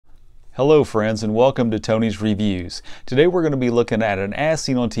Hello friends, and welcome to Tony's Reviews. Today we're going to be looking at an As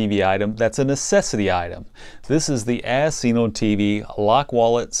Seen on TV item that's a necessity item. This is the As Seen on TV Lock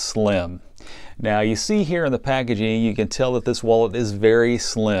Wallet Slim. Now you see here in the packaging, you can tell that this wallet is very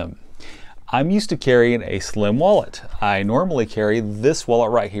slim. I'm used to carrying a slim wallet. I normally carry this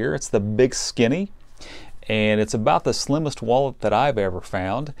wallet right here. It's the Big Skinny, and it's about the slimmest wallet that I've ever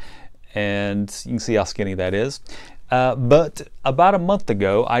found, and you can see how skinny that is. But about a month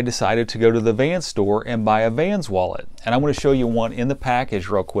ago, I decided to go to the Vans store and buy a Vans wallet. And I'm going to show you one in the package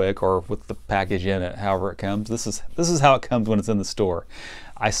real quick, or with the package in it, however it comes. This is how it comes when it's in the store.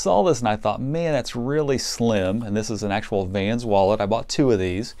 I saw this and I thought, man, that's really slim. And this is an actual Vans wallet. I bought two of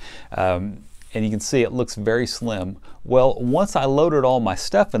these. And you can see it looks very slim. Well, once I loaded all my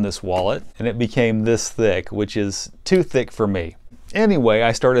stuff in this wallet, and it became this thick, which is too thick for me. Anyway,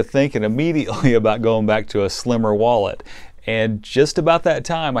 I started thinking immediately about going back to a slimmer wallet. And just about that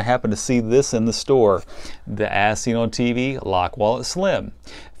time, I happened to see this in the store, the As Seen on TV Lock Wallet Slim.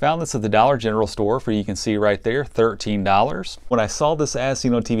 Found this at the Dollar General store for, you can see right there, $13. When I saw this As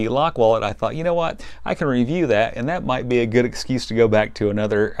Seen on TV Lock Wallet, I thought, you know what, I can review that, and that might be a good excuse to go back to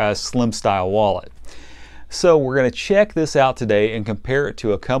another slim style wallet. So we're going to check this out today and compare it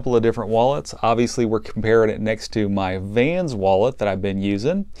to a couple of different wallets. Obviously we're comparing it next to my Vans wallet that I've been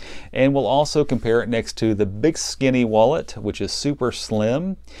using, and we'll also compare it next to the Big Skinny wallet, which is super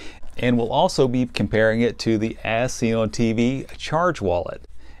slim, and we'll also be comparing it to the As Seen on TV Charge wallet.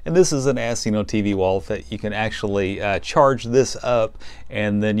 And this is an As Seen on TV wallet that you can actually charge this up,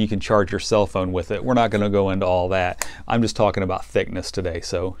 and then you can charge your cell phone with it. We're not going to go into all that. I'm just talking about thickness today.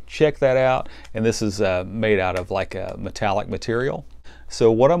 So check that out. And this is made out of like a metallic material. So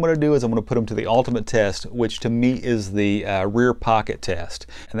what I'm going to do is I'm going to put them to the ultimate test, which to me is the rear pocket test.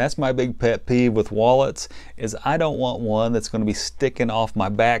 And that's my big pet peeve with wallets, is I don't want one that's going to be sticking off my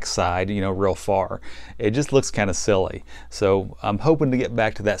backside, you know, real far. It just looks kind of silly. So I'm hoping to get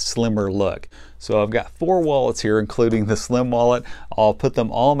back to that slimmer look. So I've got 4 wallets here, including the slim wallet. I'll put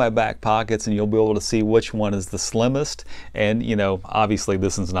them all in my back pockets, and you'll be able to see which one is the slimmest. And you know, obviously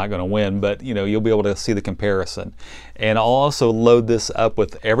this one's not going to win, but you know, you'll be able to see the comparison. And I'll also load this up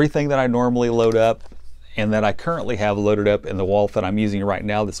with everything that I normally load up, and that I currently have loaded up in the wallet that I'm using right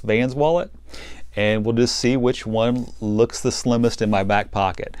now, this Vans wallet. And we'll just see which one looks the slimmest in my back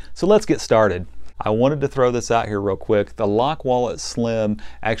pocket. So let's get started. I wanted to throw this out here real quick. The Lock Wallet Slim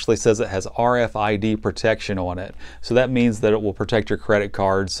actually says it has RFID protection on it. So that means that it will protect your credit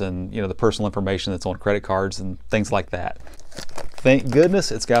cards and, you know, the personal information that's on credit cards and things like that. Thank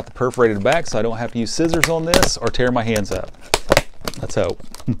goodness it's got the perforated back, so I don't have to use scissors on this or tear my hands up. Let's hope.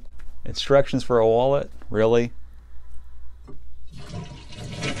 Instructions for a wallet, really?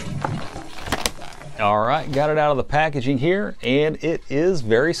 All right, got it out of the packaging here, and it is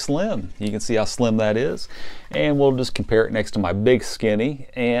very slim. You can see how slim that is. And we'll just compare it next to my Big Skinny,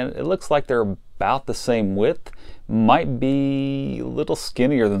 and it looks like they're about the same width. Might be a little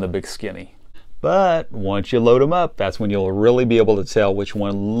skinnier than the Big Skinny. But once you load them up, that's when you'll really be able to tell which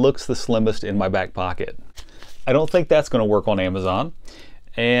one looks the slimmest in my back pocket. I don't think that's going to work on Amazon.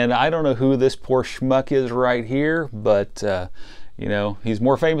 And I don't know who this poor schmuck is right here, but you know, he's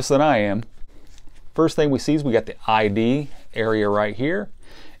more famous than I am. First thing we see is we got the ID area right here,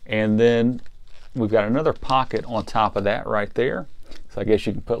 and then we've got another pocket on top of that right there. So I guess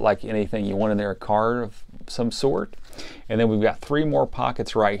you can put like anything you want in there, a card of some sort. And then we've got 3 more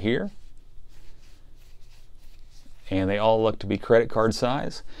pockets right here, and they all look to be credit card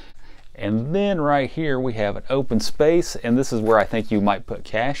size. And then right here we have an open space, and this is where I think you might put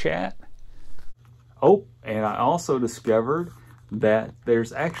cash at. Oh, and I also discovered that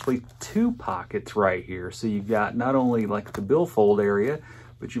there's actually 2 pockets right here. So you've got not only like the billfold area,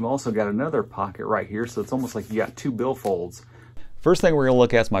 but you've also got another pocket right here. So it's almost like you got 2 billfolds. First thing we're going to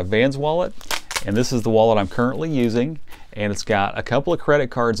look at is my Vans wallet. And this is the wallet I'm currently using. And it's got a couple of credit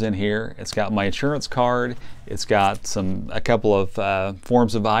cards in here. It's got my insurance card. It's got a couple of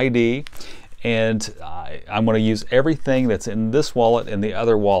forms of ID. And I'm going to use everything that's in this wallet and the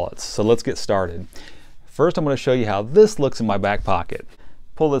other wallets. So let's get started. First, I'm going to show you how this looks in my back pocket.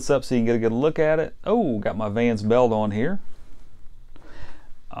 Pull this up so you can get a good look at it. Oh, got my Vans belt on here.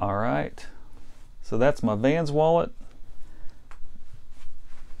 All right. So that's my Vans wallet.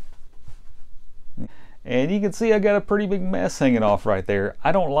 And you can see I got a pretty big mess hanging off right there.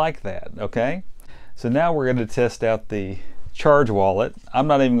 I don't like that, okay? So now we're going to test out the Charge wallet. I'm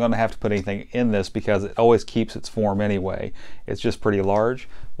not even going to have to put anything in this because it always keeps its form anyway. It's just pretty large.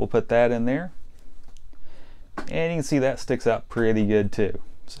 We'll put that in there. And you can see that sticks out pretty good too.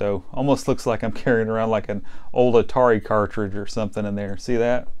 So almost looks like I'm carrying around like an old Atari cartridge or something in there. See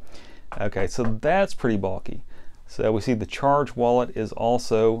that? Okay, so that's pretty bulky. So we see the Charge wallet is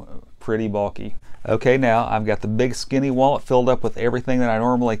also pretty bulky. Okay, now I've got the big skinny wallet filled up with everything that I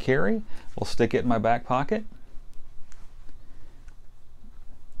normally carry. We'll stick it in my back pocket.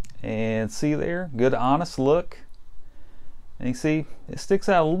 And see there, good honest look. And you see, it sticks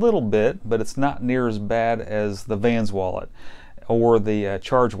out a little bit, but it's not near as bad as the Vans wallet or the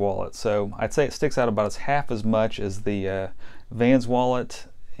Charge wallet. So I'd say it sticks out about half as much as the Vans wallet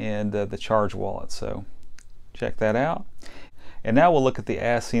and the Charge wallet. So check that out. And now we'll look at the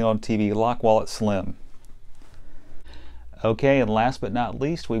As Seen on TV Lock Wallet Slim. Okay, and last but not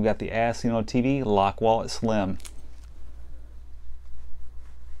least, we've got the As Seen on TV Lock Wallet Slim.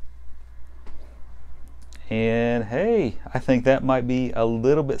 And hey, I think that might be a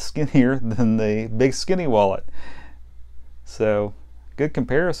little bit skinnier than the big skinny wallet. So good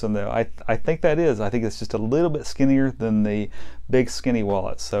comparison though. I think that is. I think it's just a little bit skinnier than the big skinny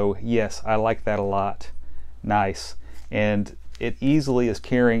wallet. So yes, I like that a lot. Nice. And it easily is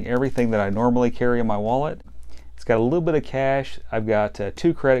carrying everything that I normally carry in my wallet. It's got a little bit of cash. I've got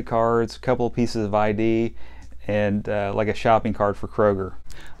 2 credit cards, a couple of pieces of ID, and like a shopping cart for Kroger.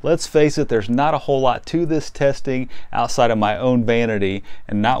 Let's face it, there's not a whole lot to this testing outside of my own vanity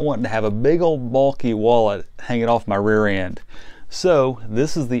and not wanting to have a big old bulky wallet hanging off my rear end. So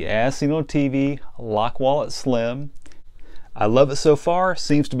this is the As Seen on TV Lock Wallet Slim. I love it so far.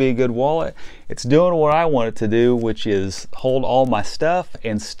 Seems to be a good wallet. It's doing what I want it to do, which is hold all my stuff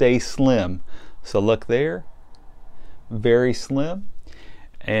and stay slim. So look there, very slim,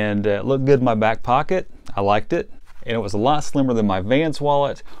 and looked good in my back pocket. I liked it, and it was a lot slimmer than my Vans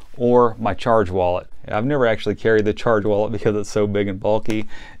wallet or my Charge wallet. I've never actually carried the Charge wallet because it's so big and bulky,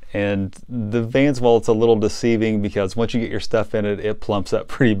 and the Vans wallet's a little deceiving because once you get your stuff in it, it plumps up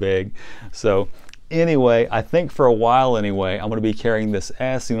pretty big. So anyway, I think for a while anyway, I'm going to be carrying this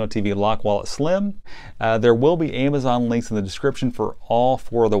As Seen on TV Lock Wallet Slim. There will be Amazon links in the description for all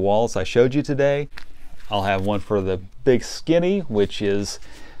 4 of the wallets I showed you today. I'll have one for the Big Skinny, which is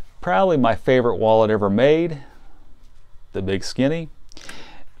probably my favorite wallet ever made, the Big Skinny.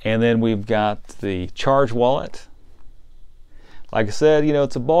 And then we've got the Charge wallet. Like I said, you know,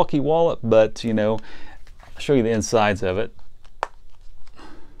 it's a bulky wallet, but you know, I'll show you the insides of it.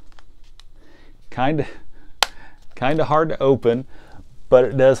 Kind of hard to open, but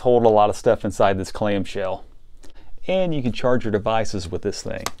it does hold a lot of stuff inside this clamshell. And you can charge your devices with this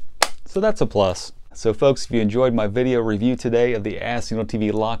thing. So that's a plus. So folks, if you enjoyed my video review today of the As Seen on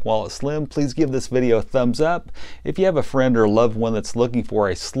TV Lock Wallet Slim, please give this video a thumbs up. If you have a friend or a loved one that's looking for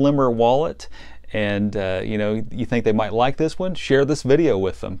a slimmer wallet and you know, you think they might like this one, share this video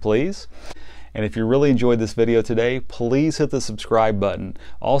with them, please. And if you really enjoyed this video today, please hit the subscribe button.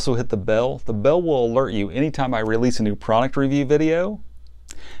 Also hit the bell. The bell will alert you anytime I release a new product review video.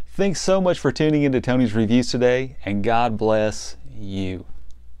 Thanks so much for tuning into Tony's Reviews today, and God bless you.